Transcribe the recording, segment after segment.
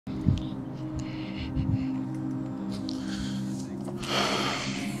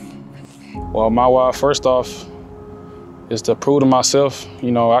Well, my why, first off, is to prove to myself,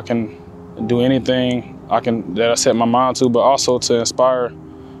 you know, I can do anything that I set my mind to, but also to inspire,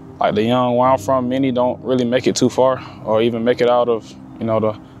 like the young. Where I'm from, many don't really make it too far or even make it out of, you know,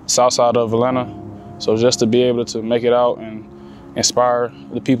 the south side of Atlanta. So just to be able to make it out and inspire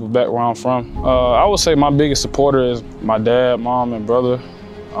the people back where I'm from. I would say my biggest supporter is my dad, mom, and brother.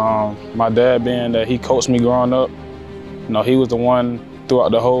 My dad being that he coached me growing up. You know, he was the one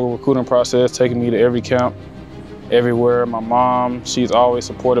throughout the whole recruiting process, taking me to every camp, everywhere. My mom, she's always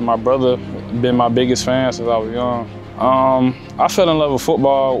supported my brother, been my biggest fan since I was young. I fell in love with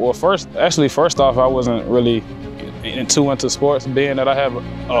football. Well, first off, I wasn't really too into sports, being that I have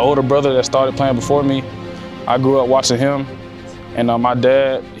an older brother that started playing before me. I grew up watching him, and my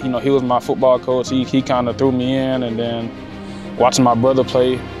dad, you know, he was my football coach. He kind of threw me in, and then watching my brother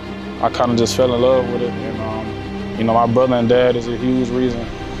play, I kind of just fell in love with it. And you know, my brother and dad is a huge reason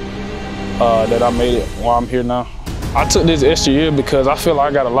that I made it while I'm here now. I took this extra year because I feel like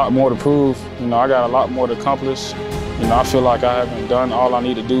I got a lot more to prove. You know, I got a lot more to accomplish. You know, I feel like I haven't done all I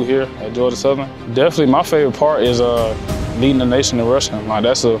need to do here at Georgia Southern. Definitely my favorite part is leading the nation in rushing. Like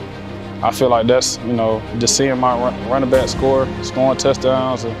I feel like that's, you know, just seeing my running back scoring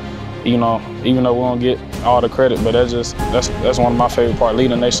touchdowns, and, you know, even though we don't get all the credit, but that's one of my favorite parts,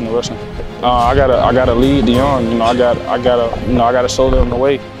 leading the nation in rushing. I gotta lead the young. You know, I gotta show them the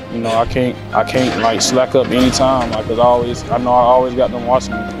way. You know, I can't like slack up anytime. Like, 'cause I know I always got them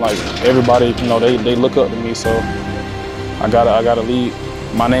watching me. Like everybody, you know, they look up to me. So I gotta lead.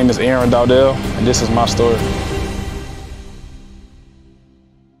 My name is Dowdell, and this is my story.